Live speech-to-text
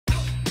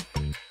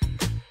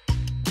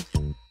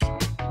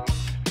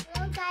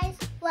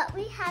what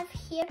we have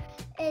here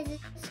is a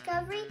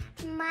Discovery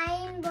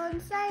Mind Bone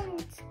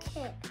Science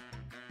Kit.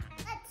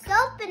 Let's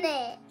open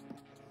it.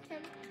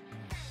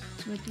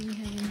 So what do we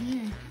have in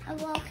here? A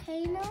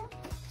volcano,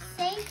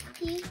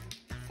 safety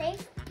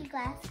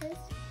glasses,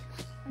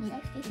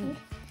 okay,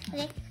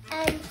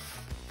 and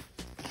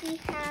we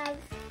have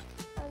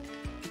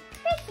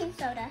baking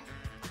soda,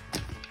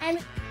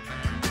 and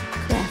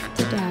Craft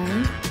the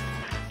die,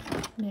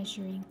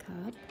 measuring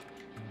cup.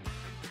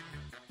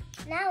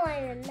 Now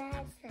I'm a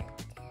mad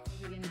scientist.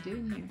 What are we gonna do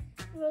in here?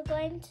 We're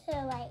going to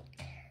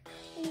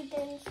read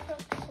the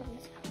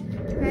instructions.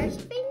 First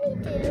thing we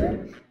do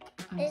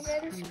is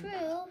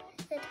unscrew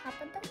the top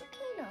of the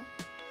volcano.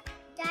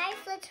 Guys,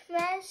 let's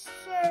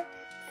measure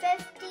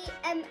 50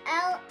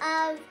 ml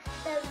of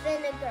the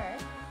vinegar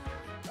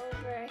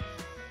over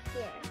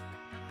here.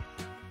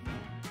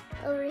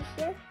 Over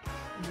here?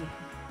 Yeah.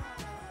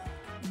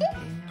 Okay,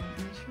 now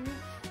measure it.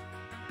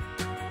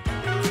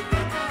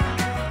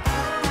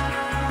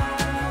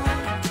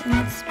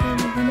 Let's spread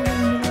the vinegar in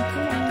the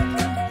volcano.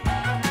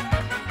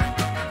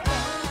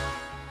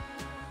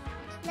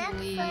 Next,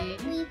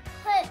 we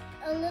put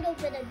a little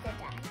bit of the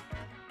dye.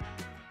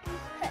 We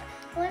put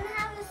 1/2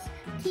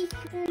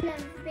 teaspoon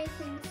of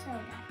baking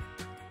soda.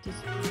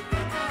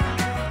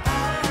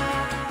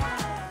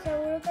 So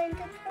we're going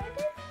to pour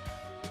it.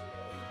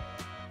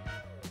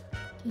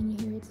 Can you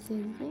hear it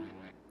sizzling?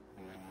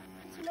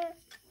 Smell.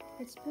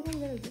 Let's put a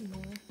little bit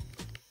more.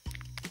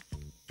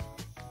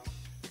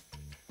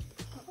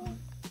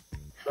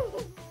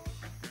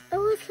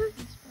 Oh, it's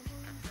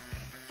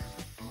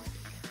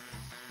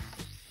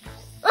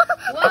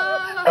Whoa!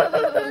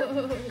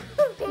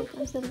 Here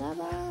comes the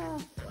lava.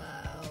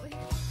 Wow.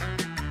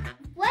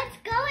 What's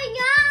going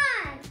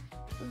on?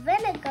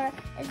 Vinegar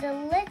is a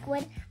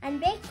liquid and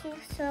baking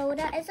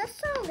soda is a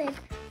solid.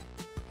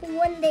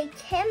 When they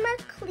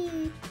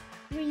chemically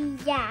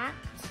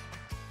react,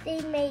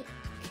 they make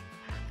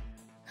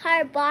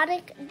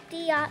carbonic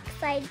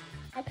dioxide,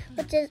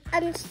 which is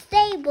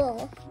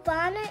unstable.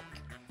 Carbonic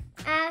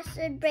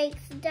acid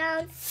breaks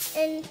down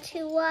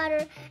into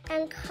water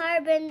and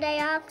carbon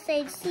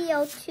dioxide,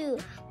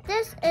 CO2.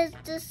 This is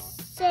the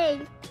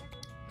same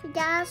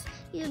gas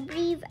you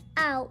breathe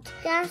out.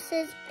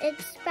 Gases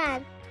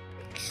expand.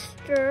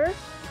 Mixture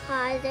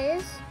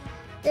causes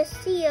the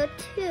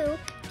CO2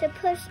 to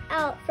push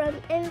out from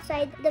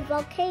inside the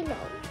volcano.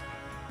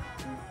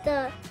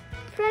 The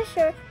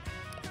pressure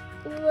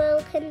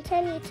will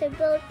continue to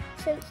build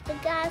since the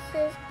gas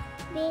is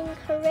being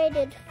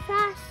created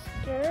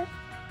faster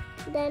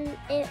than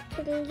it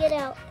can get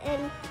out,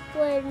 and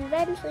will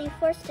eventually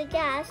force the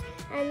gas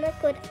and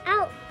liquid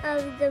out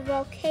of the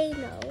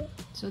volcano.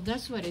 So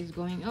that's what is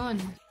going on.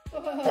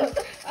 Oh no!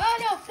 Oh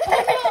no!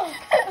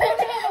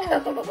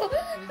 Oh no!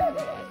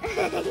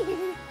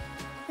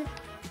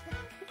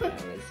 That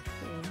was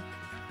cool.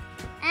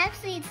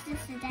 Actually, it's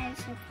just a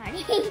dinosaur party.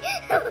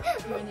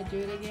 You want to do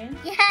it again?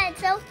 Yeah, it's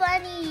so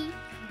funny.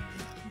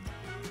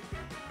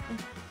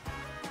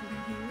 Can you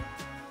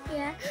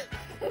hear it?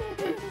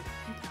 Yeah.